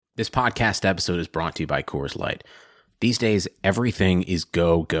This podcast episode is brought to you by Coors Light. These days, everything is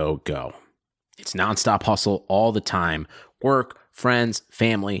go, go, go. It's nonstop hustle all the time. Work, friends,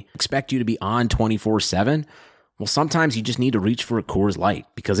 family expect you to be on 24/7. Well, sometimes you just need to reach for a Coors Light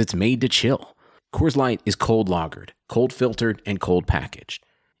because it's made to chill. Coors Light is cold lagered, cold filtered, and cold packaged.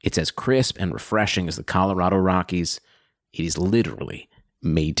 It's as crisp and refreshing as the Colorado Rockies. It is literally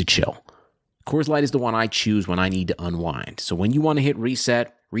made to chill. Coors Light is the one I choose when I need to unwind. So when you want to hit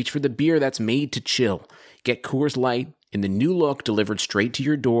reset, reach for the beer that's made to chill. Get Coors Light in the new look delivered straight to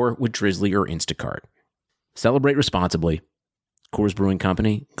your door with Drizzly or Instacart. Celebrate responsibly. Coors Brewing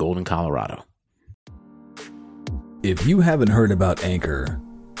Company, Golden, Colorado. If you haven't heard about Anchor,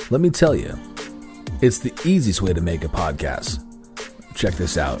 let me tell you, it's the easiest way to make a podcast. Check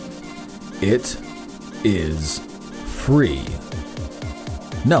this out. It is free.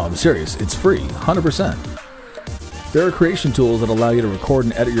 No, I'm serious. It's free, 100%. There are creation tools that allow you to record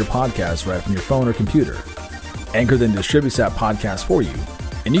and edit your podcast right from your phone or computer. Anchor then distributes that podcast for you,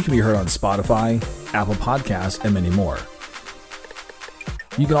 and you can be heard on Spotify, Apple Podcasts, and many more.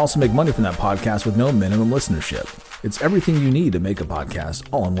 You can also make money from that podcast with no minimum listenership. It's everything you need to make a podcast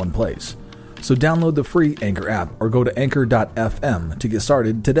all in one place. So download the free Anchor app or go to anchor.fm to get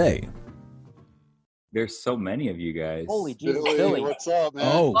started today. There's so many of you guys. Holy Jesus, Billy. What's up, man?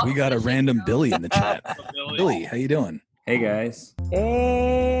 Oh, we got a random Billy in the chat. Billy, how you doing? Hey, guys. And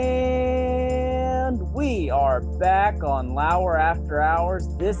we are back on Lour After Hours.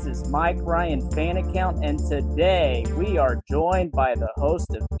 This is Mike Ryan Fan Account, and today we are joined by the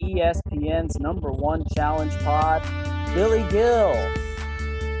host of ESPN's #1 challenge pod, Billy Gill.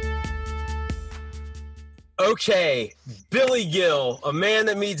 Okay, Billy Gill, a man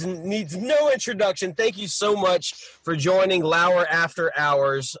that needs no introduction. Thank you so much for joining Lour After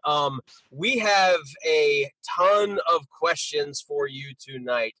Hours. We have a ton of questions for you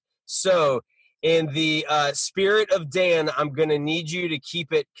tonight. So, in the spirit of Dan, I'm going to need you to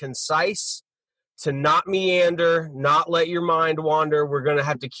keep it concise, to not meander, not let your mind wander. We're going to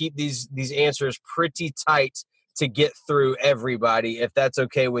have to keep these answers pretty tight to get through everybody, if that's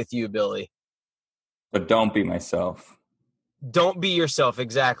okay with you, Billy. But don't be myself. Don't be yourself,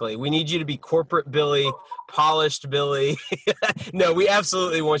 exactly. We need you to be corporate Billy, polished Billy. No, we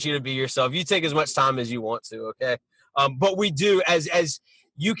absolutely want you to be yourself. You take as much time as you want to, okay? But we do, as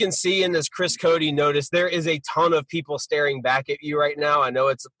you can see and as Chris Cody noticed, there is a ton of people staring back at you right now. I know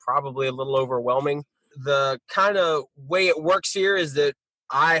it's probably a little overwhelming. The kind of way it works here is that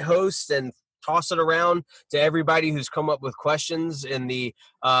I host and toss it around to everybody who's come up with questions in the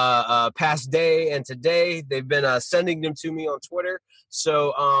past day and today. They've been sending them to me on Twitter.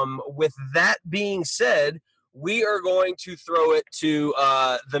 So with that being said, we are going to throw it to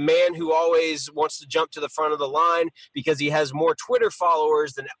the man who always wants to jump to the front of the line because he has more Twitter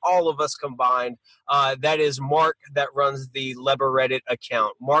followers than all of us combined. That is Mark, that runs the Leber Reddit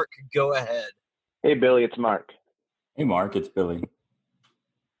account. Mark, go ahead. Hey, Billy, it's Mark. Hey, Mark, it's Billy.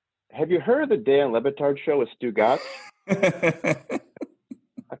 Have you heard of the Dan Le Batard show with Stu Gatz?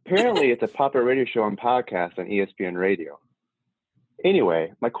 Apparently, it's a popular radio show and podcast on ESPN Radio.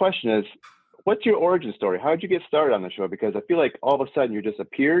 Anyway, my question is, what's your origin story? How did you get started on the show? Because I feel like all of a sudden you just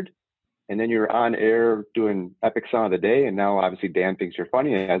appeared, and then you're on air doing Epic Song of the Day, and now obviously Dan thinks you're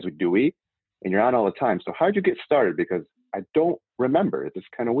funny, as do we, and you're on all the time. So how did you get started? Because I don't remember. It's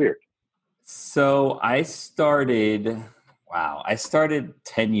kind of weird. So I started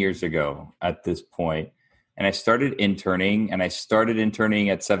 10 years ago at this point, and I started interning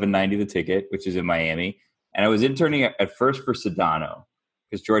at 790 The Ticket, which is in Miami. And I was interning at first for Sedano,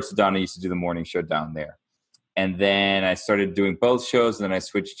 because George Sedano used to do the morning show down there. And then I started doing both shows, and then I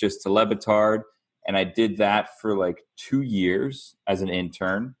switched just to Le Batard, and I did that for like 2 years as an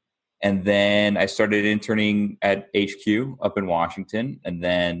intern. And then I started interning at HQ up in Washington, and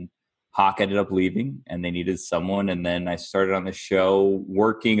then Hawk ended up leaving and they needed someone. And then I started on the show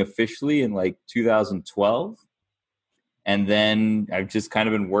working officially in like 2012. And then I've just kind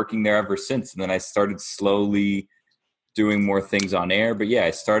of been working there ever since. And then I started slowly doing more things on air. But yeah,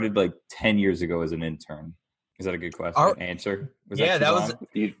 I started like 10 years ago as an intern. Is that a good question? Answer? Yeah, that was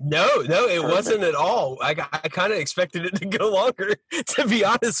no, it wasn't at all. I kind of expected it to go longer, to be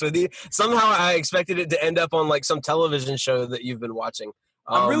honest with you. Somehow I expected it to end up on like some television show that you've been watching.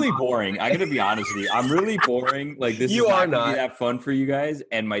 I'm really boring. I'm going to be honest with you. I'm really boring. Like, this is not going to be that fun for you guys.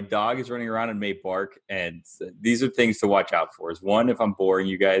 And my dog is running around and may bark. And these are things to watch out for. Is one, if I'm boring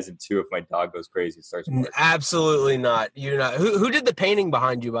you guys, and two, if my dog goes crazy and starts barking. Absolutely not. You're not. Who did the painting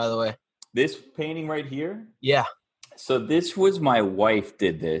behind you, by the way? This painting right here? Yeah. So this was my wife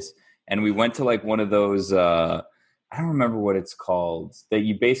did this. And we went to like one of those, I I don't remember what it's called, that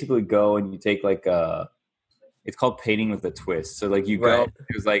you basically go and you take like it's called painting with a twist. So like you go,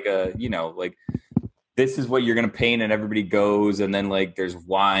 there's like like this is what you're going to paint, and everybody goes, and then like there's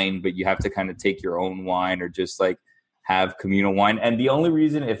wine, but you have to kind of take your own wine or just like have communal wine. And the only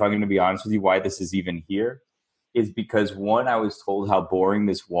reason, if I'm going to be honest with you, why this is even here is because one, I was told how boring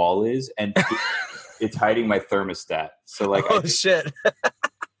this wall is, and it's hiding my thermostat. So like, shit.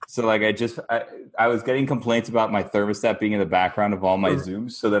 So like I was getting complaints about my thermostat being in the background of all my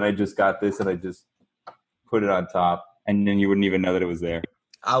Zooms. So then I just got this and I just put it on top, and then you wouldn't even know that it was there.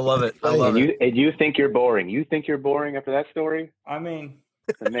 I love it. I love it. And you think you're boring. You think you're boring after that story? I mean,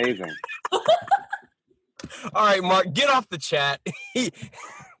 it's amazing. All right, Mark, get off the chat.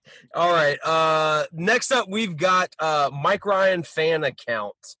 All right. Next up, we've got Mike Ryan fan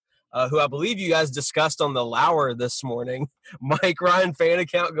account, who I believe you guys discussed on the Lour this morning. Mike Ryan fan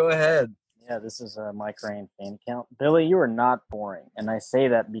account, go ahead. Yeah, this is a Mike Ryan fan account. Billy, you are not boring, and I say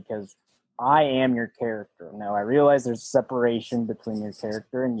that because I am your character. Now, I realize there's separation between your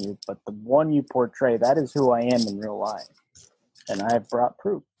character and you, but the one you portray, that is who I am in real life. And I have brought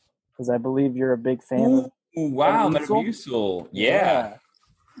proof because I believe you're a big fan of Metamucil. Yeah.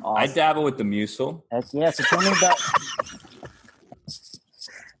 Awesome. I dabble with the Mucil. Heck yeah. So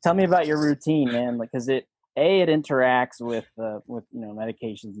tell me about your routine, man. Because it interacts with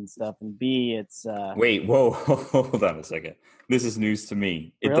medications and stuff, and B, it's Wait, whoa, hold on a second. This is news to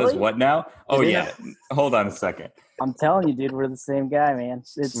me. It really? does what now? Oh yeah. Hold on a second. I'm telling you, dude, we're the same guy, man.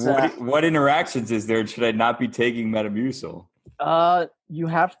 It's what interactions is there? Should I not be taking Metamucil? You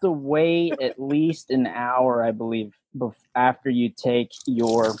have to wait at least an hour, I believe, after you take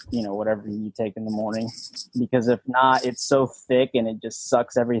your, whatever you take in the morning, because if not, it's so thick and it just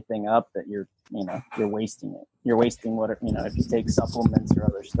sucks everything up that you're wasting it. You're wasting if you take supplements or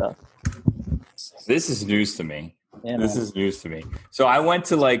other stuff. This is news to me. Yeah, this is news to me. So I went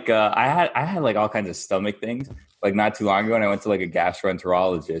to like I had like all kinds of stomach things like not too long ago, and I went to like a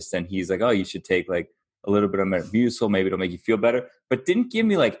gastroenterologist, and he's like, "Oh, you should take like a little bit of Metamucil, maybe it'll make you feel better," but didn't give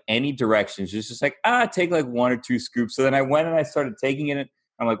me like any directions. Just like, take like 1 or 2 scoops. So then I went and I started taking it.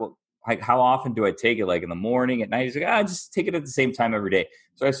 I'm like, well, like how often do I take it? Like in the morning, at night? He's like, just take it at the same time every day.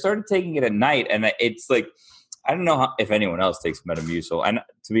 So I started taking it at night, and it's like, I don't know if anyone else takes Metamucil. And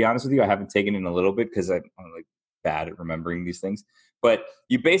to be honest with you, I haven't taken it in a little bit because I'm like bad at remembering these things. But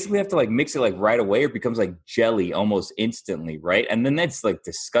you basically have to like mix it like right away, or it becomes like jelly almost instantly, right? And then that's like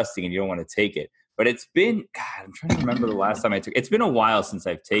disgusting, and you don't want to take it. But it's been, I'm trying to remember the last time I took it. It's been a while since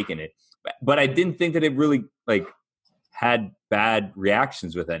I've taken it. But I didn't think that it really like had bad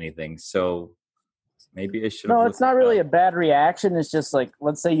reactions with anything. So maybe I should have. No, it's not really a bad reaction. It's just like,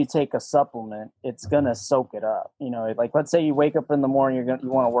 let's say you take a supplement, it's going to soak it up. Like let's say you wake up in the morning, you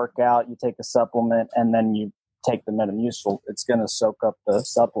want to work out, you take a supplement, and then you take the Metamucil, it's going to soak up the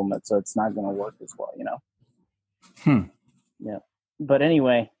supplement. So it's not going to work as well, Yeah. But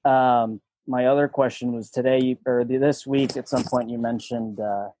anyway, my other question was this week at some point you mentioned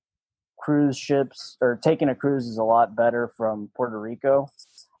cruise ships, or taking a cruise is a lot better from Puerto Rico.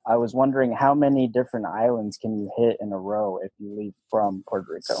 I was wondering how many different islands can you hit in a row if you leave from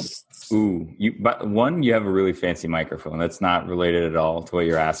Puerto Rico? Ooh, you have a really fancy microphone. That's not related at all to what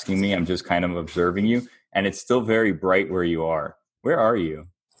you're asking me. I'm just kind of observing you, and it's still very bright where you are. Where are you?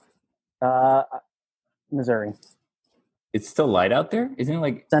 Missouri. It's still light out there? Isn't it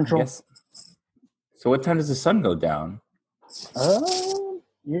like Central? So what time does the sun go down?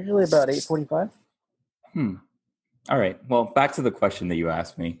 Usually about 8:45. All right. Well, back to the question that you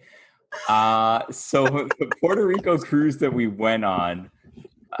asked me. So the Puerto Rico cruise that we went on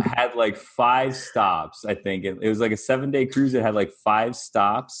had like 5 stops, I think. It was like a 7-day cruise that had like 5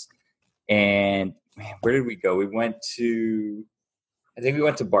 stops. And man, where did we go? I think we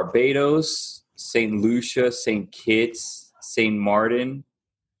went to Barbados, St. Lucia, St. Kitts, St. Martin,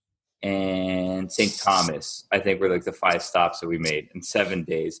 and St. Thomas. I think were like the 5 stops that we made in 7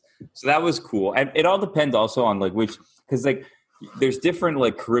 days. So that was cool. And it all depends also on like because like there's different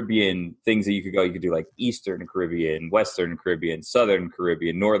like Caribbean things that you could go. You could do like Eastern Caribbean, Western Caribbean, Southern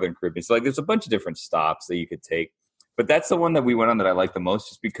Caribbean, Northern Caribbean. So like there's a bunch of different stops that you could take. But that's the one that we went on that I like the most,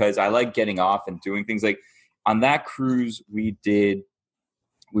 just because I like getting off and doing things. Like on that cruise we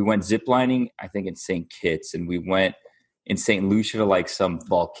went ziplining, I think in St. Kitts, and we went in St. Lucia to like some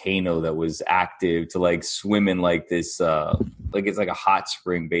volcano that was active, to like swim in like this, like it's like a hot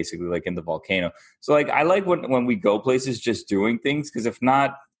spring basically, like in the volcano. So like I like when we go places just doing things, because if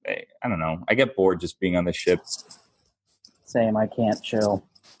not, I don't know, I get bored just being on the ship. Same, I can't chill.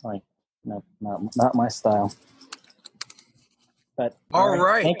 Like, no, not my style. But all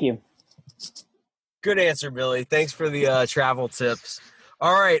right. Thank you. Good answer, Billy. Thanks for the travel tips.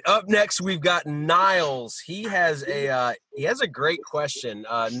 All right, up next we've got Niles. He has a great question.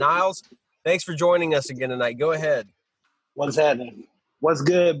 Niles, thanks for joining us again tonight. Go ahead. What's happening? What's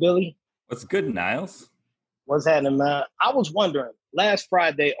good, Billy? What's good, Niles? What's happening, man? I was wondering, last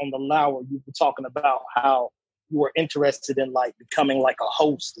Friday on the Lour, you were talking about how you were interested in like becoming like a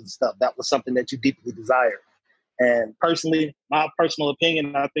host and stuff. That was something that you deeply desired. And personally, my personal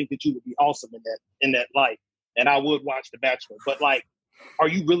opinion, I think that you would be awesome in that light. And I would watch The Bachelor. But like, are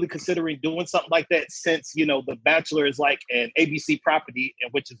you really considering doing something like that since, you know, The Bachelor is like an ABC property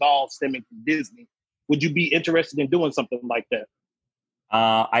and which is all stemming from Disney? Would you be interested in doing something like that?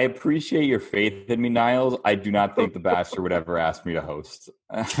 I appreciate your faith in me, Niles. I do not think The Bachelor would ever ask me to host.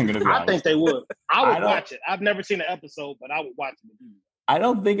 I'm going to be honest. I think they would. I would watch it. I've never seen an episode, but I would watch it. I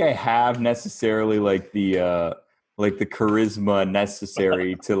don't think I have necessarily like the charisma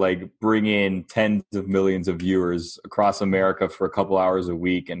necessary to like bring in tens of millions of viewers across America for a couple hours a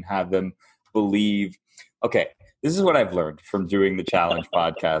week and have them believe. Okay, this is what I've learned from doing the Challenge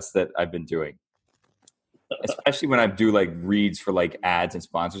podcast that I've been doing. Especially when I do like reads for like ads and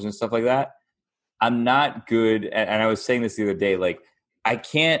sponsors and stuff like that. I'm not good. And I was saying this the other day, like I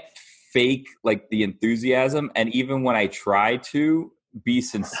can't fake like the enthusiasm. And even when I try to be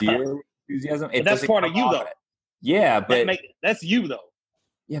sincere with enthusiasm, that's part of you though. Yeah. But that's you though.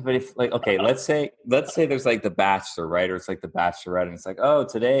 Yeah. But if like, okay, let's say there's like The Bachelor, right? Or it's like The Bachelorette and it's like, oh,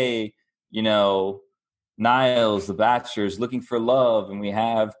 today, you know, Niles, the Bachelor, is looking for love, and we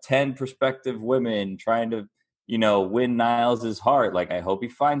have 10 prospective women trying to, you know, win Niles' heart. Like, I hope he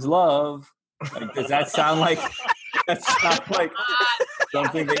finds love. Like, does that sound like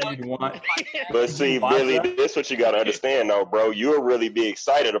something that you'd want? But see, Billy, this is what you got to understand, though, bro. You'll really be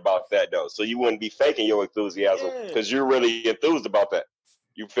excited about that, though. So you wouldn't be faking your enthusiasm because you're really enthused about that.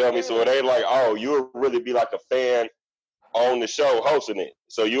 You feel me? So it ain't like, oh, you'll really be like a fan on the show hosting it.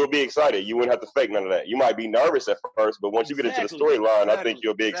 So you'll be excited. You wouldn't have to fake none of that. You might be nervous at first, but once you get into the storyline, I think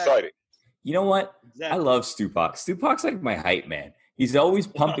you'll be excited. You know what? I love Stupak. Stupak's like my hype man. He's always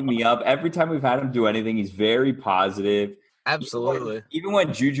pumping me up. Every time we've had him do anything, he's very positive. Absolutely. Even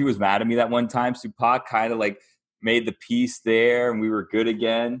when Juju was mad at me that one time, Stupak kind of like made the peace there and we were good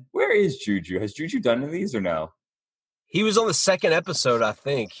again. Where is Juju? Has Juju done any of these or no? He was on the second episode, I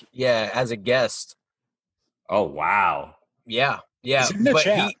think. Yeah, as a guest. Oh, wow. Yeah.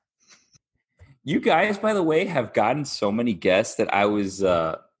 But you guys, by the way, have gotten so many guests that I was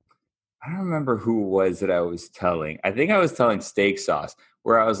I don't remember who it was that I was telling. I think I was telling Steak Sauce,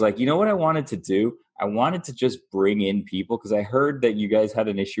 where I was like, you know what I wanted to do? I wanted to just bring in people because I heard that you guys had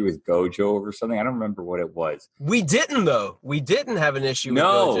an issue with Gojo over something. I don't remember what it was. We didn't, though. We didn't have an issue with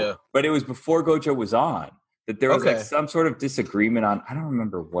Gojo. But it was before Gojo was on. That there was like some sort of disagreement on, I don't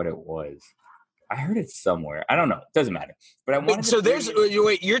remember what it was. I heard it somewhere. I don't know. It doesn't matter. But I wanted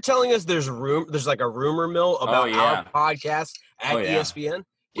wait, you're telling us there's like a rumor mill about our podcast at ESPN?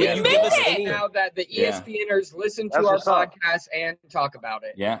 Can you give us any now that the ESPNers listen to our podcast and talk about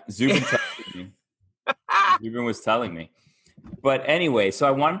it? Yeah, Zubin texted me. Zubin was telling me. But anyway, so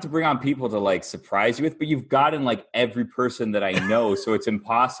I wanted to bring on people to like surprise you with, but you've gotten like every person that I know, so it's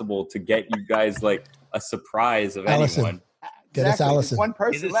impossible to get you guys like a surprise of anyone. Get us Allison. One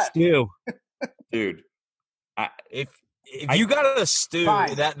person left. Dude, if you got a Stu,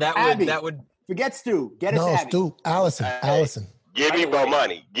 fine. that would forget Stu. Get us Abby. Stu, Allison. Give me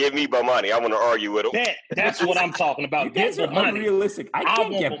money. I want to argue with him. That's what I'm talking about. You guys are unrealistic. I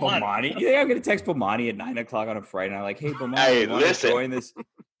can't get Bomani. You think I'm going to text Bomani at 9:00 on a Friday night? Like, hey, Bomani, hey, listen. Join this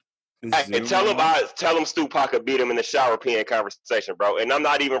Hey, tell him Stupak could beat him in the shower pen conversation, bro. And I'm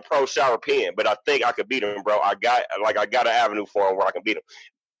not even pro shower pen, but I think I could beat him, bro. I got an avenue for him where I can beat him.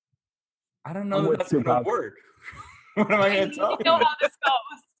 I don't know if that's going to work. What am I going to tell him? You know how this goes.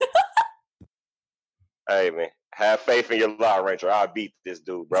 Hey, man, have faith in your law, Ranger. I'll beat this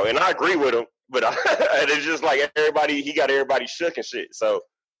dude, bro. And I agree with him, but it's just like he got everybody shook and shit. So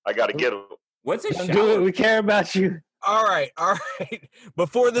I got to get him. What's a shower? Do it. We care about you. All right.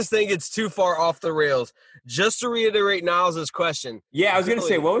 Before this thing gets too far off the rails, just to reiterate Niles' question. Yeah, I was going to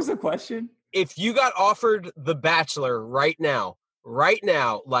say, what was the question? If you got offered The Bachelor right now,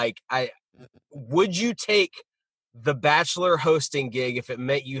 like would you take the Bachelor hosting gig if it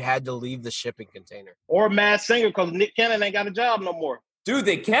meant you had to leave the shipping container? Or Masked Singer, because Nick Cannon ain't got a job no more. Dude,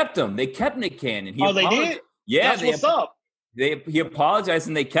 they kept him. They kept Nick Cannon. They did? Yeah. That's what's up. He apologized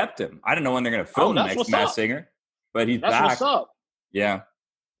and they kept him. I don't know when they're going to film the next Masked Singer, but he's back. That's what's up. Yeah.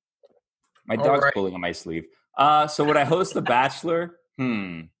 My dog's pulling on my sleeve. So would I host The Bachelor?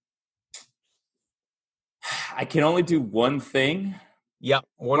 I can only do one thing. Yep.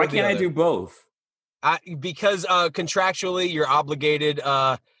 Why can't I do both? Because contractually you're obligated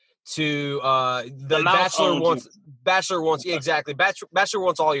to the Bachelor wants yeah, exactly. Bachelor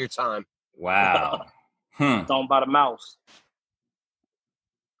wants all your time. Wow. Owned by the mouse.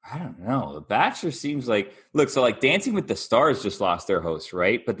 I don't know. The Bachelor seems like so like Dancing with the Stars just lost their host,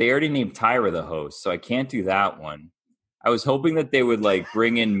 right? But they already named Tyra the host, so I can't do that one. I was hoping that they would like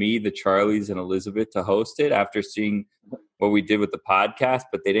bring in me, the Charlies, and Elizabeth to host it after seeing what we did with the podcast,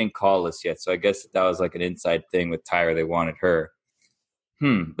 but they didn't call us yet. So I guess that was like an inside thing with Tyra. They wanted her.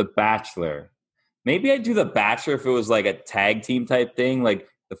 The Bachelor. Maybe I'd do the Bachelor if it was like a tag team type thing, like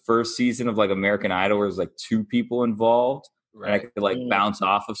the first season of like American Idol where there's like 2 people involved. Right. And I could like bounce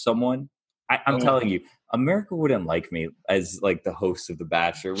off of someone. I'm telling you, America wouldn't like me as like the host of The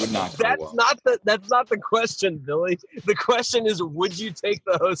Bachelor. It would not go well. That's not the question, Billy. The question is, would you take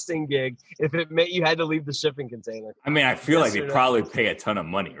the hosting gig if it meant you had to leave the shipping container? I mean, I feel like they'd probably pay a ton of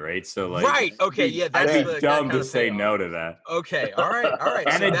money, right? So like, right? Okay, yeah. I'd be dumb to say no to that. Okay, all right.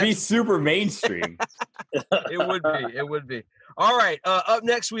 And it'd be super mainstream. It would be. All right. Up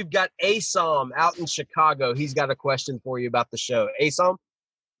next, we've got Asom out in Chicago. He's got a question for you about the show. Asom?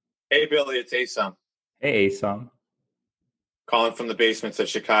 Hey, Billy, it's Asom. Hey, Asom. Calling from the basements of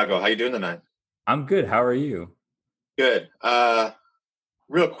Chicago. How you doing tonight? I'm good. How are you? Good.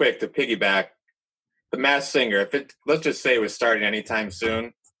 Real quick to piggyback, The Masked Singer. Let's just say it was starting anytime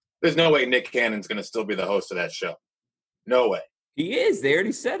soon, there's no way Nick Cannon's going to still be the host of that show. No way. He is. They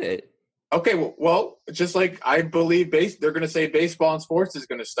already said it. Okay, well, just like I believe they're going to say baseball and sports is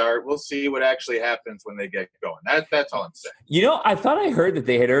going to start. We'll see what actually happens when they get going. That's all I'm saying. You know, I thought I heard that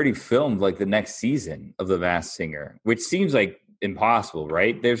they had already filmed like the next season of The Masked Singer, which seems like impossible,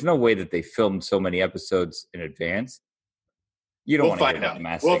 right? There's no way that they filmed so many episodes in advance. You don't want to hear about The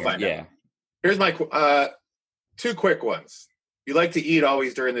Masked Singer. We'll find out. Here's my 2 quick ones. You like to eat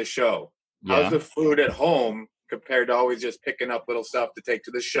always during the show. Yeah. How's the food at home compared to always just picking up little stuff to take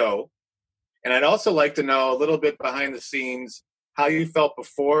to the show? And I'd also like to know a little bit behind the scenes how you felt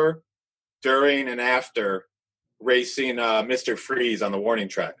before, during, and after racing Mr. Freeze on the warning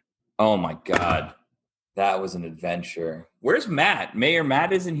track. Oh, my God. That was an adventure. Where's Matt? Mayor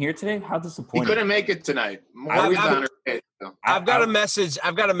Matt isn't here today? How disappointing. He couldn't make it tonight. I've got a message.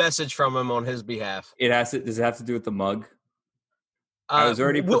 I've got a message from him on his behalf. Does it have to do with the mug? I was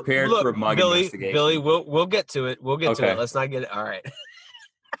already prepared for a mug investigation. Billy, we'll get to it. We'll get to it. Let's not get it. All right.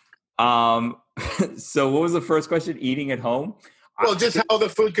 So what was the first question? Eating at home? Well, just how the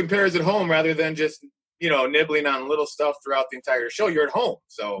food compares at home rather than just, nibbling on little stuff throughout the entire show. You're at home.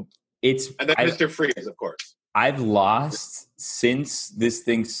 So and then Mr. Freeze, of course. I've lost since this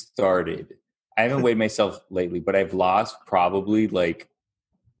thing started. I haven't weighed myself lately, but I've lost probably like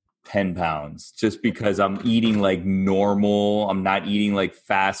 10 pounds just because I'm eating like normal. I'm not eating like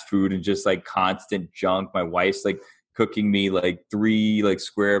fast food and just like constant junk. My wife's like cooking me like 3 like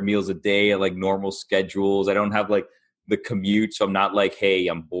square meals a day at like normal schedules. I don't have like the commute, so I'm not like, hey,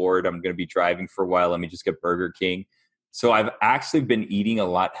 I'm bored, I'm going to be driving for a while, let me just get Burger King. So I've actually been eating a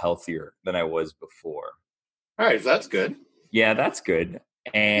lot healthier than I was before. All right, that's good. Yeah, that's good.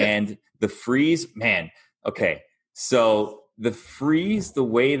 And the freeze, man, okay. So the freeze, the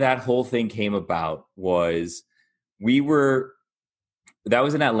way that whole thing came about was that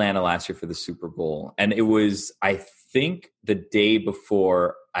was in Atlanta last year for the Super Bowl. And it was, I think, the day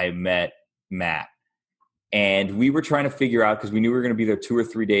before I met Matt. And we were trying to figure out, because we knew we were going to be there 2 or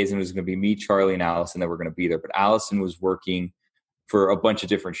 3 days, and it was going to be me, Charlie, and Allison that were going to be there. But Allison was working for a bunch of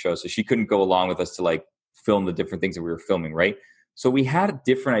different shows, so she couldn't go along with us to like film the different things that we were filming, right? So we had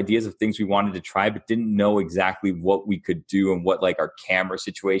different ideas of things we wanted to try, but didn't know exactly what we could do and what like our camera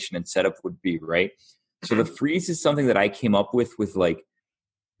situation and setup would be, right? So the freeze is something that I came up with like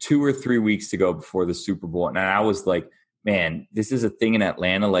 2 or 3 weeks to go before the Super Bowl. And I was like, man, this is a thing in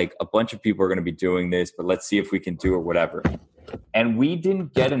Atlanta. Like a bunch of people are going to be doing this, but let's see if we can do it, whatever. And we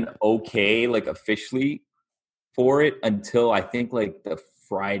didn't get an okay, like officially for it until I think like the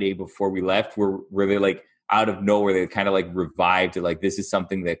Friday before we left, where they like out of nowhere, they kind of like revived it. Like this is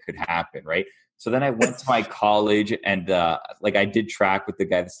something that could happen. Right. So then I went to my college and like I did track with the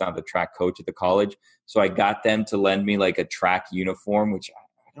guy that's not the track coach at the college. So I got them to lend me like a track uniform, which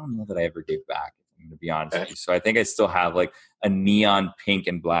I don't know that I ever gave back, I'm going to be honest with you. So I think I still have like a neon pink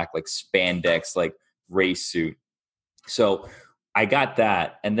and black, like spandex, like race suit. So I got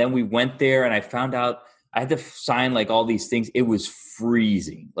that. And then we went there and I found out I had to sign like all these things. It was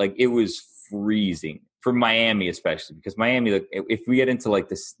freezing. Like it was freezing for Miami, especially because Miami, like, if we get into like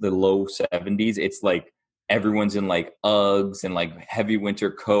the low 70s, it's like everyone's in like Uggs and like heavy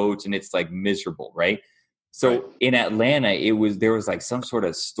winter coats and it's like miserable. Right. So in Atlanta, there was like some sort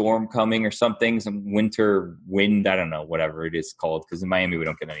of storm coming or something, some winter wind. I don't know, whatever it is called. Because in Miami, we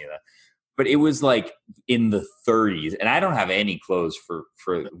don't get any of that. But it was like in the 30s, and I don't have any clothes for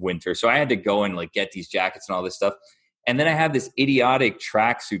winter, so I had to go and like get these jackets and all this stuff. And then I have this idiotic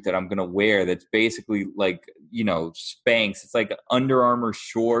tracksuit that I'm gonna wear. That's basically like Spanx. It's like Under Armour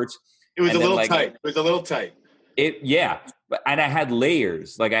shorts. It was a little tight. It was a little tight. And I had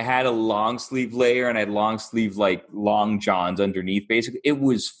layers. Like I had a long sleeve layer and I had long sleeve like long johns underneath. Basically, it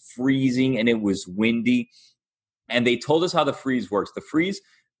was freezing and it was windy. And they told us how the freeze works. The freeze,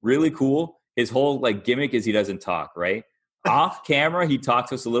 really cool. His whole like gimmick is he doesn't talk, right? Off camera, he talks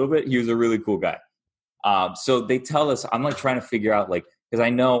to us a little bit. He was a really cool guy. So they tell us, I'm like trying to figure out like, because I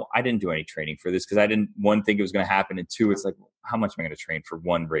know I didn't do any training for this because I didn't, one, think it was going to happen, and two, it's like, how much am I going to train for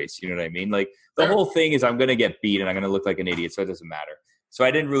one race? You know what I mean? Like the whole thing is I'm going to get beat and I'm going to look like an idiot, so it doesn't matter. So I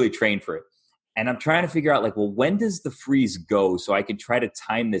didn't really train for it. And I'm trying to figure out like, well, when does the freeze go so I can try to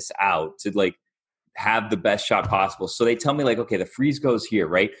time this out to like have the best shot possible. So they tell me like, okay, the freeze goes here,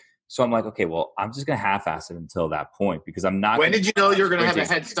 right? So I'm like, okay, well, I'm just going to half-ass it until that point because I'm not. When did you know you were going to have a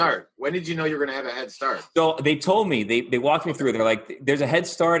head start? When did you know you were going to have a head start? So they told me, they walked me through it. They're like, there's a head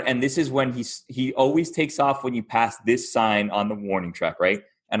start, and this is when he always takes off when you pass this sign on the warning track, right?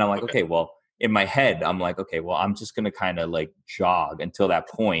 And I'm like, okay, well, in my head, I'm like, okay, well, I'm just going to kind of like jog until that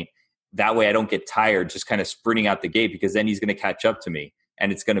point. That way I don't get tired just kind of sprinting out the gate because then he's going to catch up to me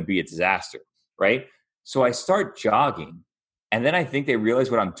and it's going to be a disaster, right? So I start jogging. And then I think they realize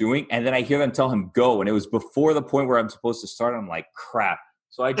what I'm doing. And then I hear them tell him go. And it was before the point where I'm supposed to start. I'm like, crap.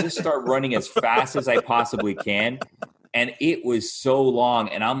 So I just start running as fast as I possibly can. And it was so long.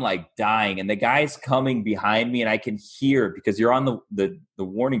 And I'm like dying. And the guy's coming behind me. And I can hear, because you're on the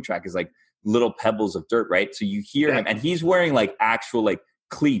warning track is like little pebbles of dirt, right? So you hear him. And he's wearing like actual like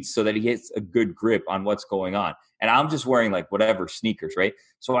cleats so that he gets a good grip on what's going on. And I'm just wearing like whatever sneakers, right?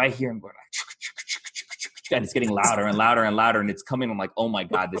 So I hear him going like, and it's getting louder and louder and louder, and it's coming. I'm like, oh my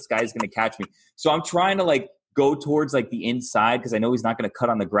God, this guy's going to catch me. So I'm trying to like go towards like the inside because I know he's not going to cut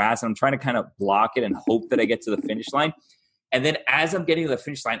on the grass. And I'm trying to kind of block it and hope that I get to the finish line. And then as I'm getting to the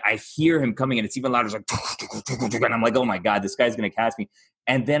finish line, I hear him coming and it's even louder. It's like, and I'm like, oh my God, this guy's going to catch me.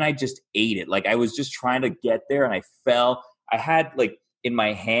 And then I just ate it. Like I was just trying to get there and I fell. I had like in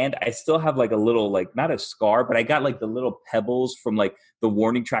my hand, I still have like a little, like not a scar, but I got like the little pebbles from like the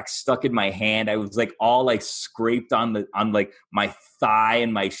warning track stuck in my hand. I was like all like scraped on like my thigh,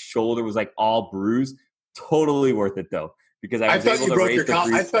 and my shoulder was like all bruised. Totally worth it though, because I thought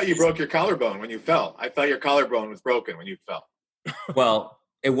you broke your collarbone when you fell. I thought your collarbone was broken when you fell. Well,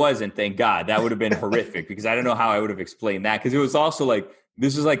 it wasn't, thank God. That would have been horrific because I don't know how I would have explained that, because it was also like,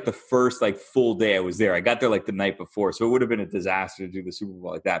 this was like the first like full day I was there. I got there like the night before, so it would have been a disaster to do the Super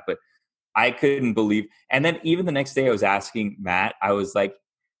Bowl like that. But I couldn't believe. And then even the next day, I was asking Matt. I was like,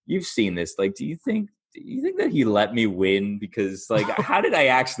 "You've seen this? Like, do you think that he let me win? Because like, how did I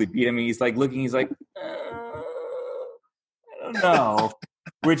actually beat him?" And he's like looking. He's like, "I don't know."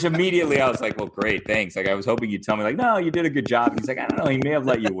 Which immediately I was like, "Well, great, thanks." Like I was hoping you'd tell me like, "No, you did a good job." And he's like, "I don't know. He may have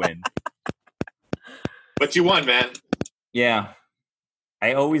let you win." But you won, man. Yeah.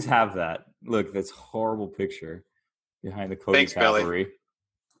 I always have that. Look, this horrible picture behind the Cody Cavalry. Billy.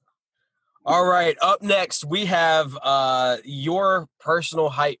 All right, up next we have your personal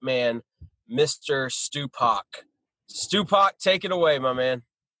hype man, Mr. Stupak. Stupak, take it away, my man.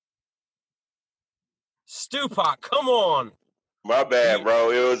 Stupak, come on. My bad, bro.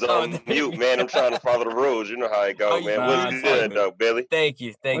 It was on mute, man. I'm trying to follow the rules. You know how it goes, man. What's good, though, Billy? Thank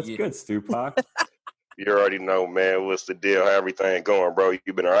you. What's good, Stupak? You already know, man. What's the deal? How everything going, bro?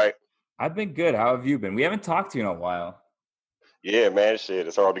 You been all right? I've been good. How have you been? We haven't talked to you in a while. Yeah, man. Shit,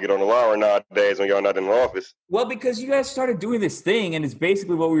 it's hard to get on the line nowadays when y'all not in the office. Well, because you guys started doing this thing, and it's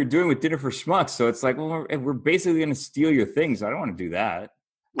basically what we were doing with Dinner for Schmucks. So it's like, well, we're basically going to steal your things. I don't want to do that.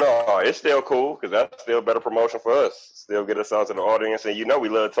 No, it's still cool because that's still better promotion for us. Still get us out to the audience, and we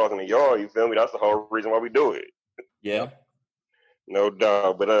love talking to y'all. You feel me? That's the whole reason why we do it. Yeah. No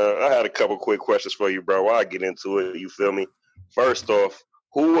doubt. But I had a couple quick questions for you, bro. While I get into it, you feel me? First off,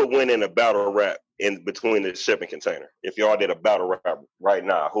 who would win in a battle rap in between the shipping container? If y'all did a battle rap right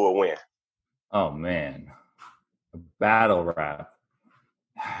now, who would win? Oh, man. A battle rap.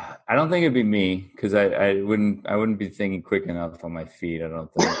 I don't think it'd be me because I wouldn't be thinking quick enough on my feet, I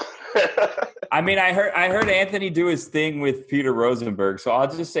don't think. I mean, I heard Anthony do his thing with Peter Rosenberg, so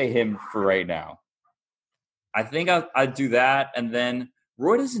I'll just say him for right now. I think I'd do that, and then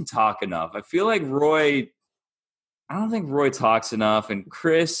Roy doesn't talk enough. I feel like I don't think Roy talks enough, and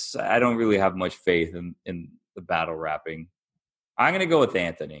Chris, I don't really have much faith in the battle rapping. I'm going to go with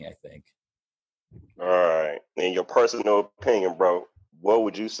Anthony, I think. All right. In your personal opinion, bro, what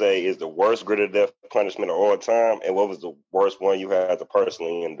would you say is the worst grit of death punishment of all time, and what was the worst one you had to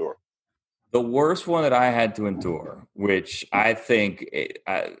personally endure? The worst one that I had to endure, which I think it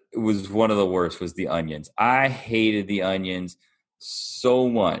was one of the worst, was the onions. I hated the onions so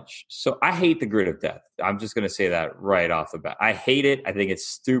much. So I hate the grit of death. I'm just going to say that right off the bat. I hate it. I think it's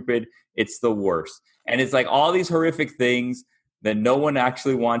stupid. It's the worst. And it's like all these horrific things that no one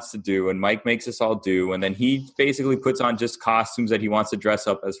actually wants to do, and Mike makes us all do. And then he basically puts on just costumes that he wants to dress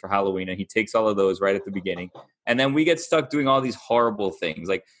up as for Halloween, and he takes all of those right at the beginning. And then we get stuck doing all these horrible things.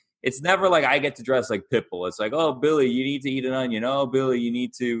 Like, it's never like I get to dress like Pitbull. It's like, oh, Billy, you need to eat an onion. Oh, Billy, you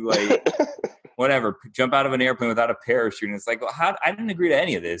need to, like, whatever, jump out of an airplane without a parachute. And it's like, well, I didn't agree to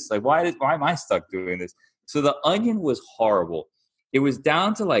any of this. Like, why am I stuck doing this? So the onion was horrible. It was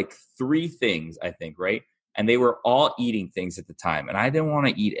down to like 3 things, I think, right? And they were all eating things at the time. And I didn't want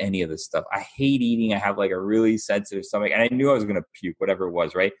to eat any of this stuff. I hate eating. I have like a really sensitive stomach. And I knew I was going to puke, whatever it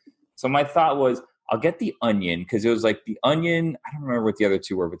was, right? So my thought was, I'll get the onion, because it was like the onion. I don't remember what the other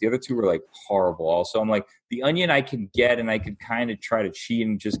 2 were, but the other 2 were like horrible also. I'm like, the onion I can get, and I could kind of try to cheat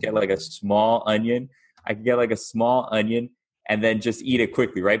and just get like a small onion. I could get like a small onion and then just eat it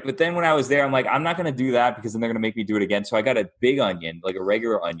quickly, right? But then when I was there, I'm like, I'm not going to do that because then they're going to make me do it again. So I got a big onion, like a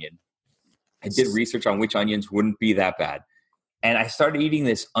regular onion. I did research on which onions wouldn't be that bad. And I started eating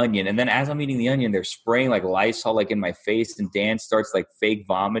this onion. And then as I'm eating the onion, they're spraying like Lysol like in my face, and Dan starts like fake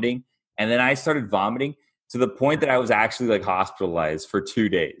vomiting. And then I started vomiting to the point that I was actually like hospitalized for 2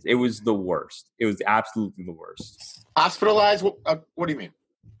 days. It was the worst. It was absolutely the worst. Hospitalized? What do you mean?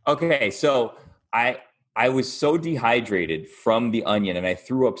 Okay, so I was so dehydrated from the onion, and I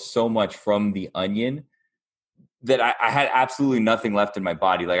threw up so much from the onion that I had absolutely nothing left in my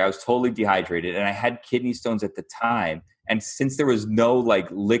body. Like, I was totally dehydrated, and I had kidney stones at the time. And since there was no like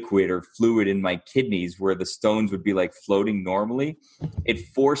liquid or fluid in my kidneys where the stones would be like floating normally, it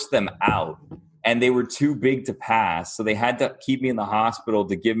forced them out, and they were too big to pass. So they had to keep me in the hospital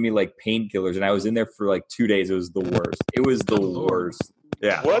to give me like painkillers. And I was in there for like 2 days. It was the worst. It was the worst.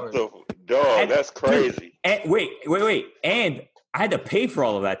 Yeah. What the dog? That's crazy. And wait. And I had to pay for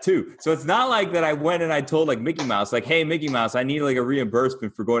all of that too. So it's not like that I went and I told like Mickey Mouse, like, hey, Mickey Mouse, I need like a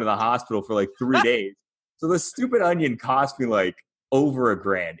reimbursement for going to the hospital for like 3 days. So the stupid onion cost me like over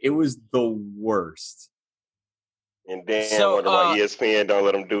 $1,000. It was the worst. And Dan wonder why ESPN don't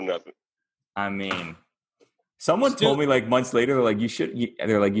let them do nothing. I mean, someone told me like months later, they're like, you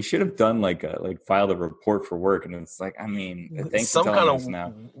should have done like filed a report for work. And it's like, I mean, thanks some for kind telling of us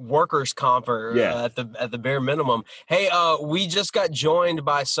now. Workers' comp or at the bare minimum. Hey, we just got joined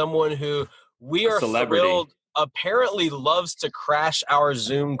by someone who we are thrilled apparently loves to crash our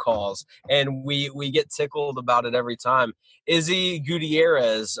Zoom calls, and we get tickled about it every time. Izzy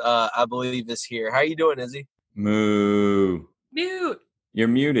Gutierrez, I believe, is here. How you doing, Izzy? Moo. Mute. You're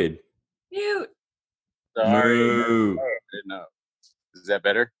muted. Mute. Sorry. Moo. I didn't know. Is that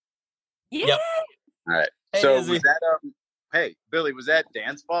better? Yeah. Yep. All right. Hey, so Izzy. was that hey, Billy, was that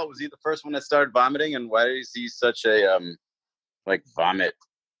Dan's fault? Was he the first one that started vomiting? And why is he such a like vomit?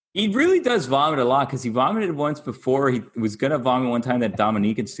 He really does vomit a lot, because he vomited once before. He was going to vomit one time that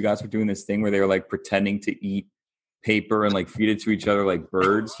Dominique and Stugatz were doing this thing where they were like pretending to eat paper and like feed it to each other like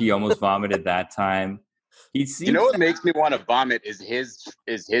birds. He almost vomited that time. You know what makes me want to vomit is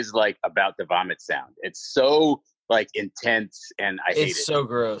his like about to vomit sound. It's so like intense, and I hate it. It's so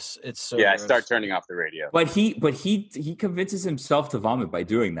gross. It's so gross. I start turning off the radio. But he convinces himself to vomit by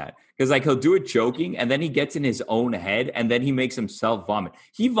doing that, because like he'll do it joking, and then he gets in his own head, and then he makes himself vomit.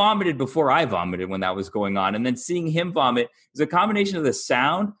 He vomited before I vomited when that was going on, and then seeing him vomit is a combination of the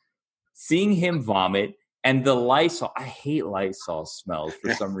sound, seeing him vomit, and the Lysol. I hate Lysol smells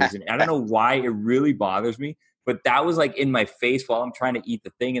for some reason. I don't know why. It really bothers me. But that was like in my face while I'm trying to eat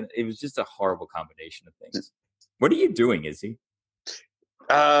the thing, and it was just a horrible combination of things. What are you doing, Izzy?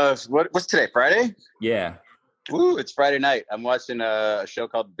 What's today? Friday? Yeah. Woo! It's Friday night. I'm watching a show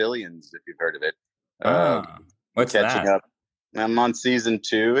called Billions. If you've heard of it. What's catching that? up. I'm on season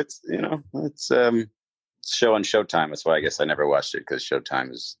 2. It's show on Showtime. That's why I guess I never watched it, because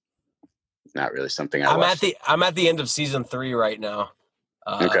Showtime is not really something I watch. I'm at the end of season 3 right now.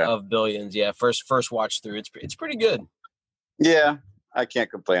 Of Billions. Yeah, first watch through. It's pretty good. Yeah, I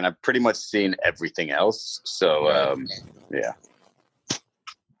can't complain. I've pretty much seen everything else. So yeah.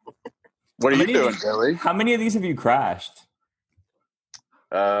 What are you doing, Billy? How many of these have you crashed?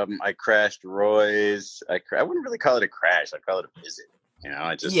 I crashed Roy's. I wouldn't really call it a crash. I'd call it a visit. You know,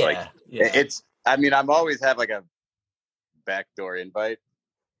 I just it's. I mean, I'm always have like a backdoor invite,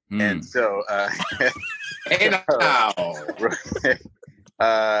 and so hey now.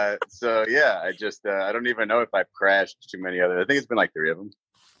 So yeah, I just I don't even know if I've crashed too many others. I think it's been like 3 of them.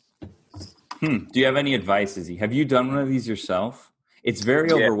 Do you have any advice, Izzy? Have you done one of these yourself? It's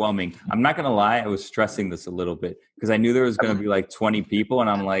very overwhelming. I'm not going to lie. I was stressing this a little bit because I knew there was going to be like 20 people, and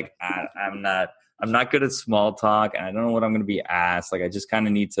I'm like, I'm not good at small talk, and I don't know what I'm going to be asked. Like, I just kind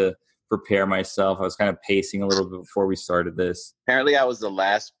of need to prepare myself. I was kind of pacing a little bit before we started this. Apparently, I was the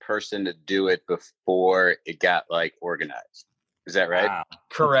last person to do it before it got like organized. Is that right? Wow.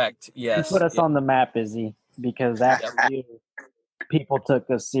 Correct. Yes. You put us on the map, Izzy, because after you, people took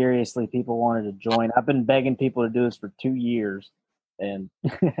us seriously. People wanted to join. I've been begging people to do this for 2 years. And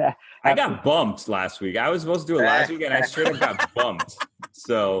I got bumped last week. I was supposed to do it last week, and I straight up got bumped.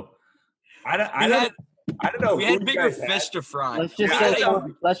 So I don't know. We had bigger fish to fry.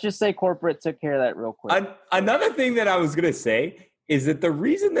 Let's just say corporate took care of that real quick. Another thing that I was gonna say is that the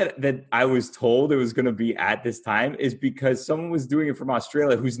reason that I was told it was going to be at this time is because someone was doing it from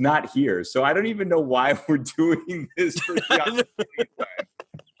Australia who's not here. So I don't even know why we're doing this for the Australian time.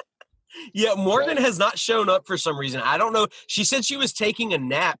 Yeah, Morgan has not shown up for some reason. I don't know. She said she was taking a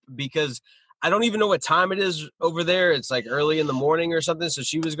nap because I don't even know what time it is over there. It's like early in the morning or something. So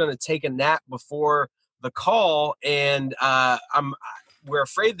she was going to take a nap before the call, and we're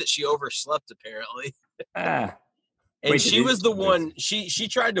afraid that she overslept apparently. And she was the one. She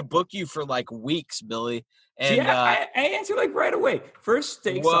tried to book you for like weeks, Billy. And I answered like right away. First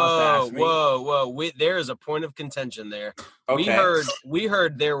steak sauce asked me. Whoa! There is a point of contention there. Okay. We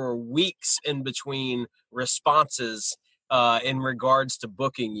heard there were weeks in between responses in regards to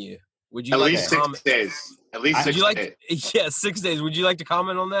booking you. Would you at like least to 6 days? At least 6 days. Yeah, 6 days. Would you like to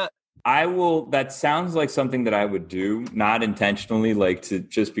comment on that? I will. That sounds like something that I would do, not intentionally, like to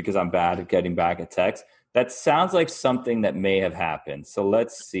just because I'm bad at getting back at text. That sounds like something that may have happened. So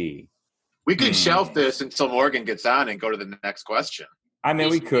let's see. We could shelf this until Morgan gets on and go to the next question. I mean,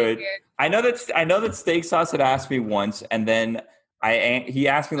 we could. I know that Steak Sauce had asked me once, and then he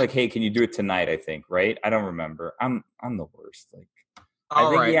asked me like, "Hey, can you do it tonight?" I think, right? I don't remember. I'm the worst. Like, I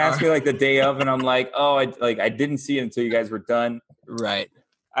think he asked me like the day of, and I'm like, "Oh, I didn't see it until you guys were done." Right.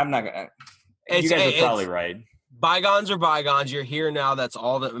 I'm not gonna. You guys are probably right. Bygones are bygones. You're here now. That's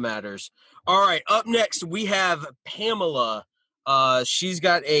all that matters. All right. Up next, we have Pamela. She's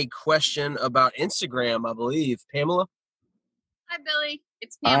got a question about Instagram, I believe. Pamela? Hi, Billy.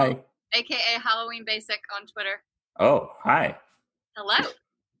 It's Pamela, a.k.a. Halloween Basic on Twitter. Oh, hi.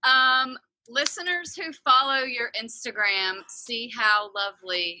 Hello. Listeners who follow your Instagram see how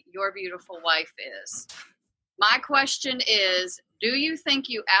lovely your beautiful wife is. My question is, do you think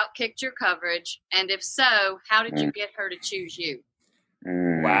you outkicked your coverage? And if so, how did you get her to choose you?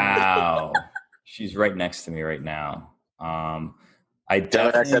 Wow. She's right next to me right now. I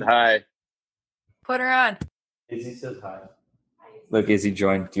said hi. Put her on. Izzy says hi. Look, Izzy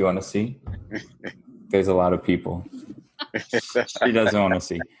joined. Do you want to see? There's a lot of people. She doesn't want to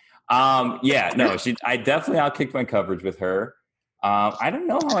see. I definitely outkicked my coverage with her. I don't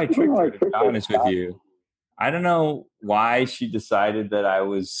know how I tricked her, to be honest with you. I don't know why she decided that I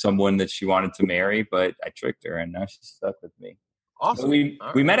was someone that she wanted to marry, but I tricked her, and now she's stuck with me. Awesome. So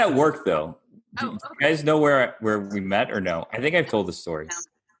we met at work, though. Do you guys know where we met or no? I think I've told the story.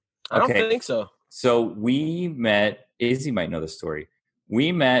 I don't think so. So we met. Izzy might know the story.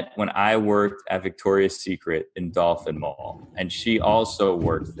 We met when I worked at Victoria's Secret in Dolphin Mall, and she also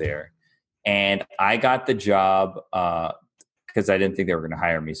worked there. And I got the job because I didn't think they were going to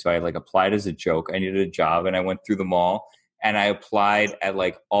hire me. So I applied as a joke. I needed a job, and I went through the mall, and I applied at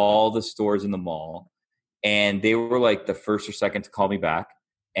all the stores in the mall, and they were the first or second to call me back.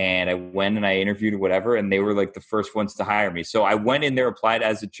 And I went and I interviewed or whatever, and they were the first ones to hire me. So I went in there, applied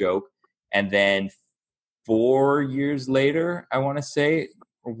as a joke, and then 4 years later, I want to say,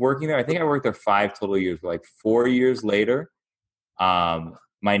 working there, I think I worked there 5 total years, but 4 years later,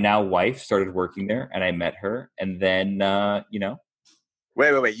 my now wife started working there, and I met her, and then,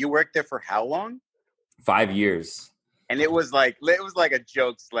 Wait. You worked there for how long? 5 years. And it was like a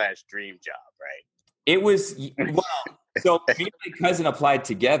joke/dream job, right? It was, so me and my cousin applied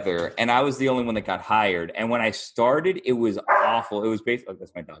together, and I was the only one that got hired. And when I started, it was awful. It was basically,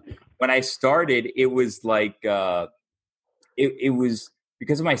 that's my dog. When I started, it was it was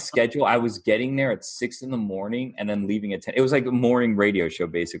because of my schedule. I was getting there at 6 a.m. and then leaving at 10. It was like a morning radio show,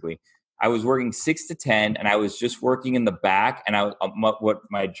 basically. I was working 6 to 10, and I was just working in the back. And what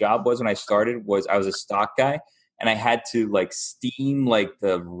my job was when I started was I was a stock guy, and I had to like steam like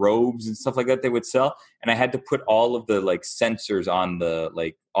the robes and stuff like that they would sell. And I had to put all of the like sensors on the,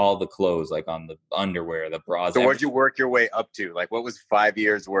 like all the clothes, like on the underwear, the bras. So what'd you work your way up to? Like what was 5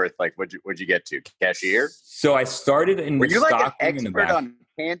 years worth? Like what'd you get to? Cashier? So I started in Were the you like stock an room in the expert back. on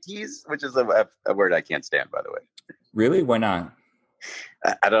panties, which is a word I can't stand, by the way. Really? Why not?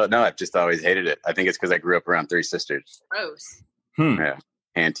 I don't know. I've just always hated it. I think it's because I grew up around 3 sisters. Gross. Yeah.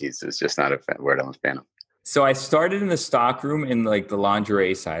 Panties is just not a word I'm a fan of. So I started in the stock room in like the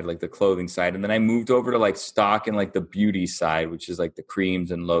lingerie side, like the clothing side. And then I moved over to like stock and like the beauty side, which is like the creams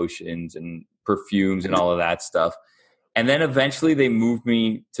and lotions and perfumes and all of that stuff. And then eventually they moved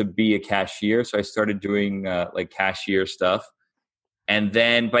me to be a cashier. So I started doing like cashier stuff. And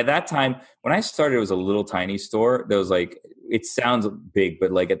then by that time, when I started, it was a little tiny store. There was like, it sounds big,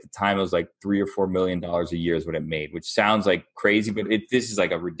 but like at the time it was like $3 or $4 million a year is what it made, which sounds like crazy, but this is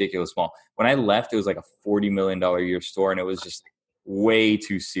like a ridiculous small. When I left, it was like a $40 million a year store, and it was just way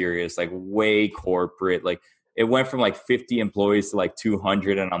too serious, like way corporate. Like it went from like 50 employees to like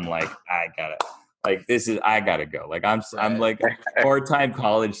 200, and I'm like, I gotta go. Like I'm like a part-time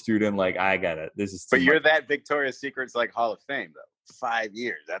college student. Like this is too But you're much. that Victoria's Secret's like Hall of Fame though. 5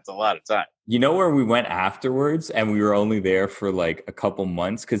 years. That's a lot of time. You know where we went afterwards, and we were only there for like a couple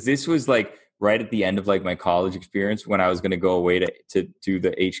months, because this was like right at the end of like my college experience when I was going to go away to do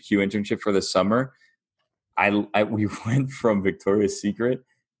the HQ internship for the summer. We went from Victoria's Secret,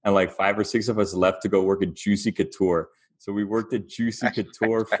 and like 5 or 6 of us left to go work at Juicy Couture. So we worked at Juicy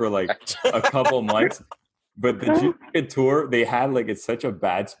Couture for like a couple months. But the Juicy Couture, they had like it's such a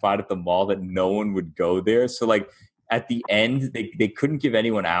bad spot at the mall that no one would go there. So like at the end, they couldn't give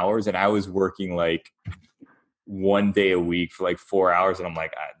anyone hours, and I was working like 1 day a week for like 4 hours, and I'm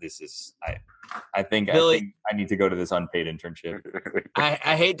like, I think I need to go to this unpaid internship.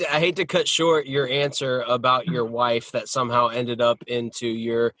 I hate to cut short your answer about your wife that somehow ended up into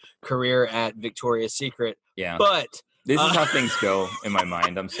your career at Victoria's Secret. Yeah, but this is how things go in my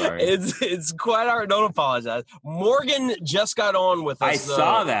mind. I'm sorry. It's quite all right. Don't apologize. Morgan just got on with us. I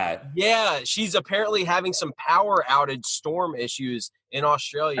saw that. Yeah, she's apparently having some power outage storm issues in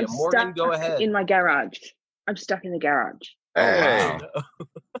Australia. Morgan, go ahead. In my garage. I'm stuck in the garage. Wow.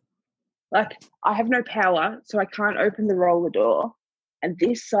 Like, I have no power, so I can't open the roller door. And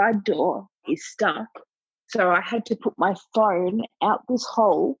this side door is stuck. So I had to put my phone out this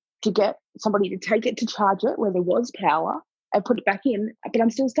hole to get somebody to take it to charge it where there was power and put it back in. But I'm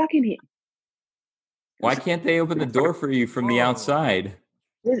still stuck in here. Why can't they open the door for you from the outside?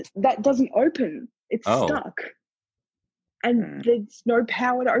 That doesn't open. It's stuck. And there's no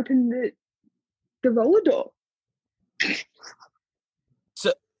power to open the roller door.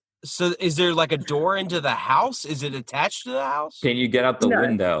 So is there like a door into the house? Is it attached to the house? Can you get out the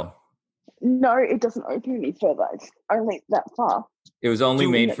window? No, it doesn't open any further. It's only that far. It was only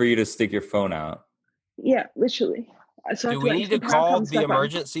made for you to stick your phone out. Yeah, literally. So do we need to call the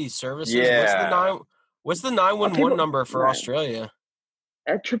emergency services? Yeah. What's the 911 number for Australia?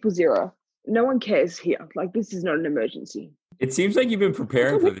 000. No one cares here. Like, this is not an emergency. It seems like you've been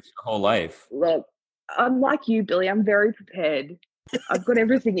preparing for this your whole life. Look, I'm like you, Billy. I'm very prepared. I've got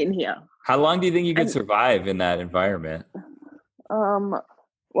everything in here. How long do you think you could survive in that environment?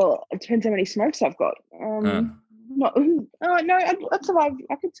 Well, it depends how many smokes I've got. No, I'd survive.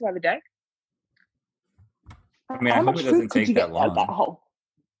 I could survive a day. I mean, I hope it doesn't take that long. That hole?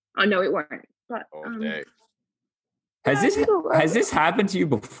 I know it won't. But day. Has this happened to you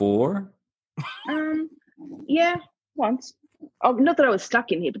before? Yeah, once. Oh, not that I was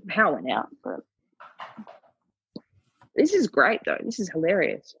stuck in here, but the power went out. But this is great, though. This is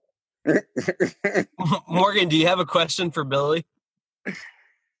hilarious. Morgan, do you have a question for Billy?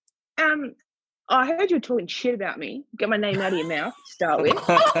 I heard you were talking shit about me. Get my name out of your mouth to start with.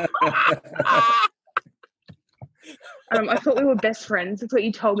 I thought we were best friends. That's what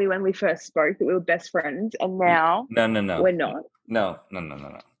you told me when we first spoke, that we were best friends, and now No. we're not. No.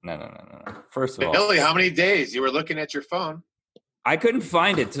 First of all, Billy, how many days you were looking at your phone? I couldn't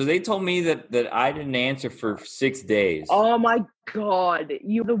find it, so they told me that I didn't answer for 6 days. Oh my God,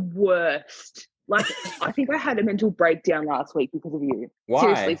 you're the worst. Like, I think I had a mental breakdown last week because of you. Why?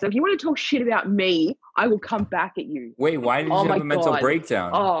 Seriously. So if you want to talk shit about me, I will come back at you. Wait, why did you have a mental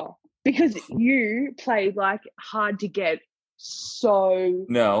breakdown? Oh, because you played like hard to get. So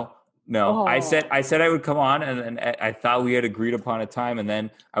No. I said I would come on, and I thought we had agreed upon a time, and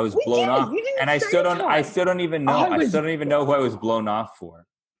then I was blown off, and I still don't even know. I still don't even know who I was blown off for.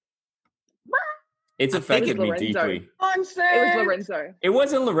 It's affected me deeply. It was Lorenzo. It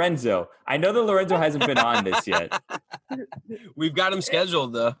wasn't Lorenzo. I know that Lorenzo hasn't been on this yet. We've got him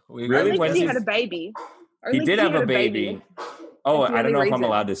scheduled though. Really? When he had a baby. He did have a baby. Oh, I don't know if I'm reason.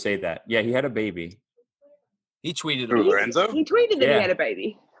 allowed to say that. Yeah, he had a baby. He tweeted Lorenzo? He tweeted that he had a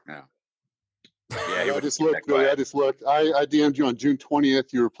baby. Yeah. I just looked, Billy. I just looked. I DM'd you on June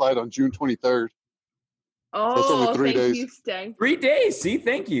 20th. You replied on June 23rd. Oh, that's only 3 days. You, Sting. 3 days. See,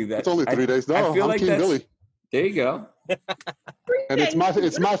 thank you. That's only 3 days. No, I feel I'm like King that's Billy. There you go. And it's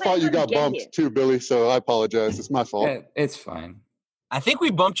my fault you got bumped too, Billy. So I apologize. It's my fault. Yeah, it's fine. I think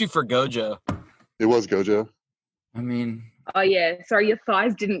we bumped you for Gojo. It was Gojo. I mean. Oh yeah. Sorry, your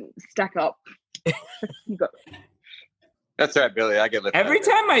thighs didn't stack up. You got. That's right, Billy. I get lifted. Every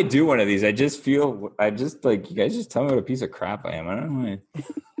time I do one of these, I just like you guys just tell me what a piece of crap I am. I don't know.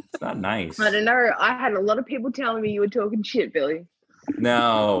 It's not nice. I don't know. I had a lot of people telling me you were talking shit, Billy.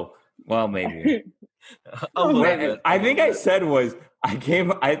 No. Well, maybe. A little bit. I think I said was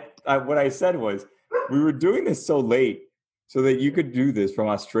what I said was we were doing this so late so that you could do this from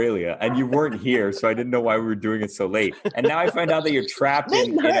Australia and you weren't here, so I didn't know why we were doing it so late. And now I find out that you're trapped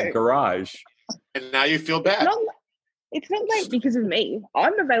in a garage. And now you feel bad. It's not late because of me.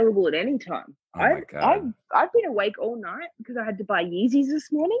 I'm available at any time. Oh my God. I've been awake all night because I had to buy Yeezys this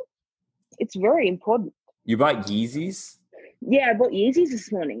morning. It's very important. You bought Yeezys? Yeah, I bought Yeezys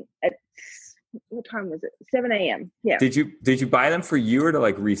this morning at what time was it? 7 a.m. Yeah. Did you buy them for you or to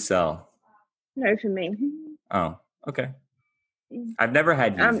like resell? No, for me. Oh, okay. I've never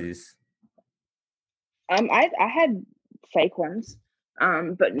had Yeezys. I had fake ones.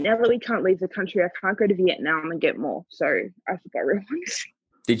 But now that we can't leave the country, I can't go to Vietnam and get more. So I have to buy real ones.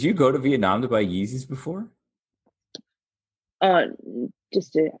 Did you go to Vietnam to buy Yeezys before?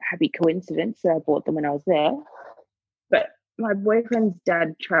 Just a happy coincidence that I bought them when I was there. But my boyfriend's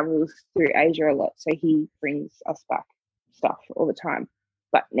dad travels through Asia a lot, so he brings us back stuff all the time.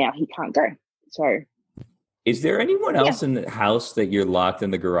 But now he can't go. So is there anyone else in the house that you're locked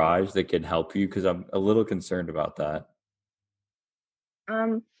in the garage that can help you? Because I'm a little concerned about that.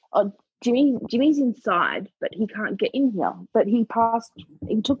 Jimmy's inside, but he can't get in here. But he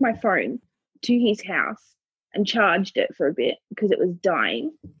took my phone to his house and charged it for a bit because it was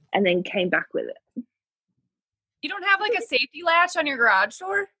dying, and then came back with it. You don't have like a safety latch on your garage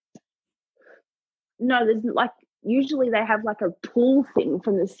door? No, there's usually they have like a pull thing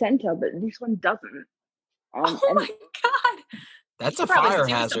from the center, but this one doesn't. Oh my God. That's a fire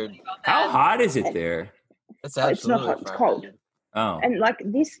hazard. How hot is it there? That's absolutely it's not hot, it's cold. Oh. And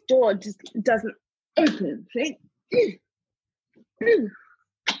this door just doesn't open. See? So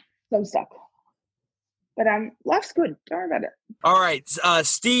I'm stuck. But life's good. Don't worry about it. All right.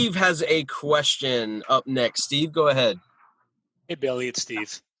 Steve has a question up next. Steve, go ahead. Hey, Billy, it's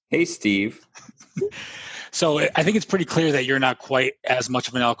Steve. Hey, Steve. So I think it's pretty clear that you're not quite as much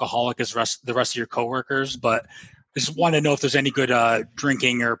of an alcoholic as the rest of your coworkers, but I just want to know if there's any good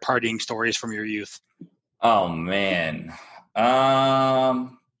drinking or partying stories from your youth. Oh, man.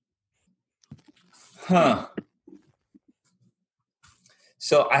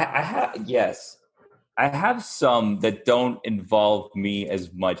 So I have some that don't involve me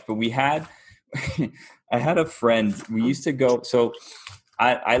as much, but I had a friend, we used to go, so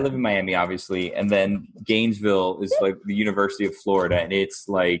I live in Miami, obviously, and then Gainesville is like the University of Florida, and it's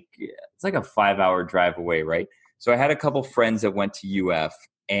like a 5-hour drive away, right? So I had a couple friends that went to UF,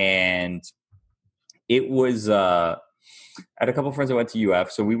 and it was, I had a couple friends that went to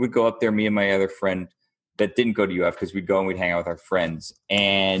UF, so we would go up there, me and my other friend that didn't go to UF, because we'd go and we'd hang out with our friends.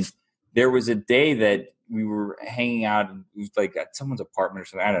 And there was a day that we were hanging out, and it was like at someone's apartment or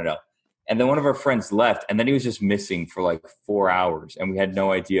something, I don't know. And then one of our friends left, and then he was just missing for like 4 hours, and we had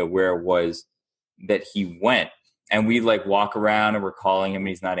no idea where it was that he went. And we like walk around, and we're calling him, and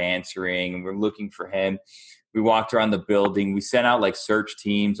he's not answering, and we're looking for him. We walked around the building. We sent out like search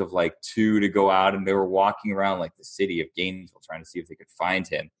teams of like 2 to go out, and they were walking around like the city of Gainesville trying to see if they could find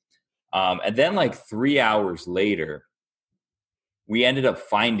him. And then like 3 hours later, we ended up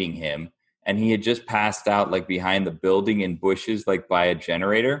finding him, and he had just passed out like behind the building in bushes, like by a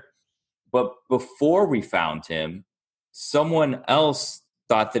generator. But before we found him, someone else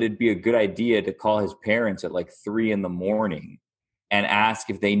thought that it'd be a good idea to call his parents at like 3 a.m. and ask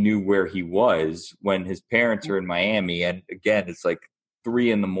if they knew where he was when his parents are in Miami. And again, it's like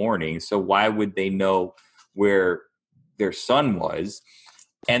 3 a.m. So why would they know where their son was?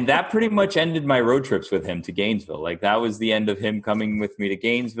 And that pretty much ended my road trips with him to Gainesville. Like that was the end of him coming with me to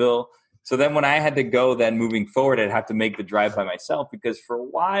Gainesville. So then when I had to go then moving forward, I'd have to make the drive by myself, because for a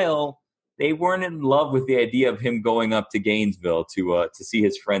while they weren't in love with the idea of him going up to Gainesville to see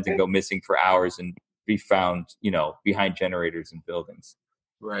his friends and go missing for hours and be found, behind generators and buildings.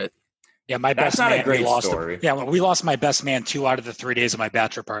 Right. Yeah, That's not a great story. Yeah, well, we lost my best man 2 out of the 3 days of my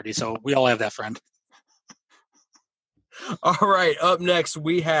bachelor party, so we all have that friend. All right. Up next,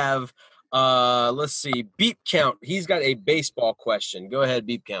 we have, let's see, Beep Count. He's got a baseball question. Go ahead,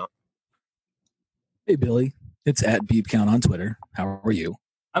 Beep Count. Hey, Billy. It's at Beep Count on Twitter. How are you?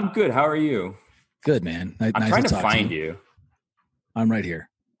 I'm good. How are you? Good, man. I'm nice trying to to talk find to you. I'm right here.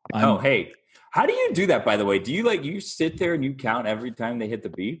 Hey. How do you do that, by the way? Do you sit there and you count every time they hit the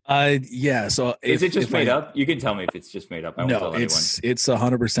beep? Yeah. So is it just made up? You can tell me if it's just made up. I won't tell anyone. It's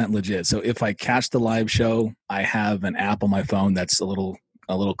 100% legit. So if I catch the live show, I have an app on my phone that's a little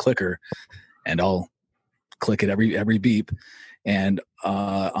clicker, and I'll click it every beep. And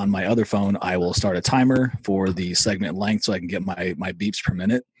on my other phone, I will start a timer for the segment length so I can get my beeps per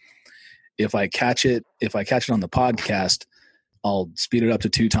minute. If I catch it on the podcast, I'll speed it up to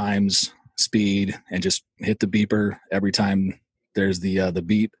 2 times speed and just hit the beeper every time there's the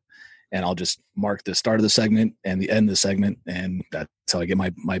beep, and I'll just mark the start of the segment and the end of the segment, and that's how I get my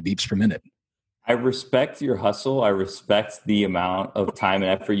beeps per minute. I respect your hustle. I respect the amount of time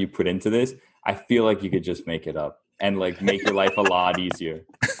and effort you put into this. I feel like you could just make it up and like make your life a lot easier.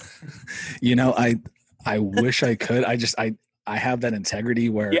 I wish I could. I have that integrity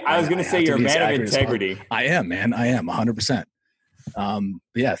where I was going to say you're a man of integrity. I am, man. I am 100%.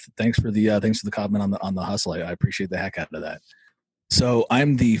 Thanks for the comment on the hustle. I appreciate the heck out of that. So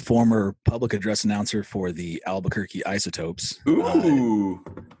I'm the former public address announcer for the Albuquerque Isotopes. Ooh.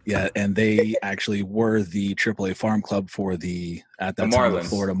 And they actually were the AAA farm club for the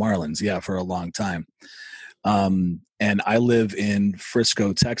Florida Marlins. Yeah, for a long time. And I live in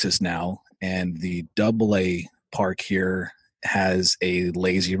Frisco, Texas now, and the AA park here has a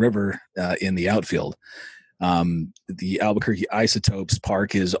lazy river in the outfield. The Albuquerque Isotopes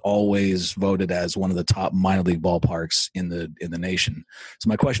Park is always voted as one of the top minor league ballparks in the nation. So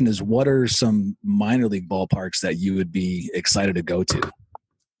my question is, what are some minor league ballparks that you would be excited to go to?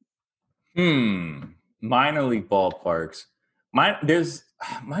 Minor league ballparks. Minor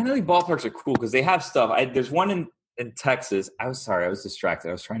league ballparks are cool because they have stuff. There's one in Texas. I was distracted.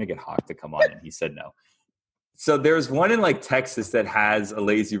 I was trying to get Hawk to come on and he said no. So there's one in like Texas that has a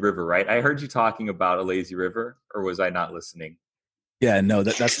lazy river, right? I heard you talking about a lazy river, or was I not listening? Yeah, no,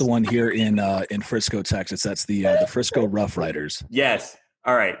 that's the one here in Frisco, Texas. That's the Frisco Rough Riders. Yes.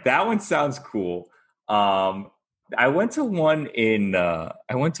 All right, that one sounds cool. I went to one in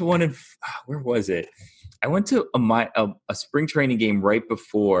where was it? I went to a spring training game right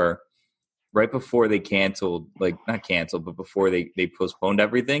before they canceled, like not canceled, but before they postponed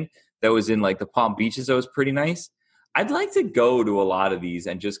everything. That was in like the Palm Beaches. That was pretty nice. I'd like to go to a lot of these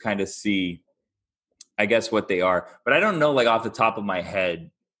and just kind of see, I guess, what they are. But I don't know, like off the top of my head,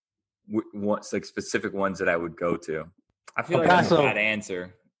 what's like specific ones that I would go to. I feel like that's a bad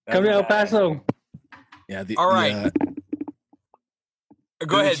answer. Come to El Paso. Yeah. All right.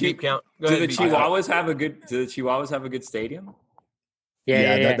 Go ahead, Beep Count. Do the Chihuahuas have a good stadium?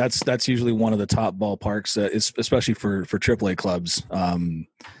 Yeah. That's usually one of the top ballparks, especially for AAA clubs.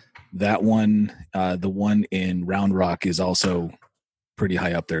 That one, the one in Round Rock, is also pretty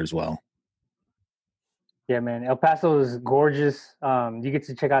high up there as well. Yeah, man. El Paso is gorgeous. You get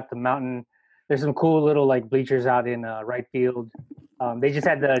to check out the mountain. There's some cool little like bleachers out in right field. They just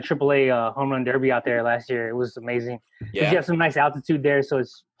had the AAA home run derby out there last year. It was amazing. Yeah. You have some nice altitude there, so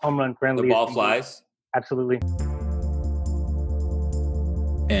it's home run friendly. The ball flies. Absolutely.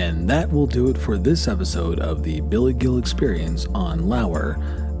 And that will do it for this episode of the Billy Gill Experience on Lour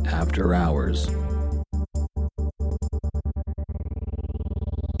After Hours.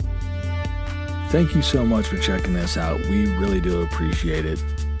 Thank you so much for checking this out. We really do appreciate it.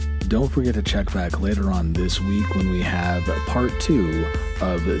 Don't forget to check back later on this week when we have part 2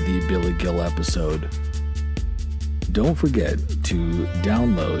 of the Billy Gill episode. Don't forget to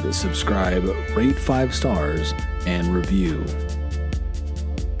download, subscribe, rate 5 stars, and review.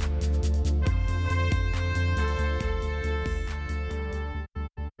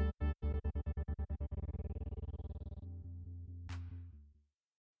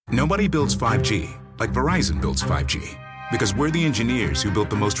 Nobody builds 5G like Verizon builds 5G, because we're the engineers who built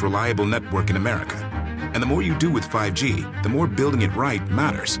the most reliable network in America. And the more you do with 5G, the more building it right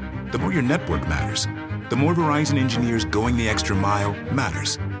matters. The more your network matters. The more Verizon engineers going the extra mile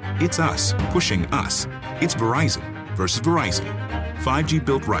matters. It's us pushing us. It's Verizon versus Verizon. 5G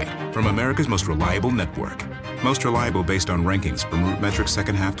built right from America's most reliable network. Most reliable based on rankings from RootMetrics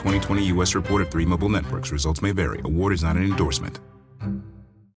second half 2020 U.S. report of 3 mobile networks. Results may vary. Award is not an endorsement.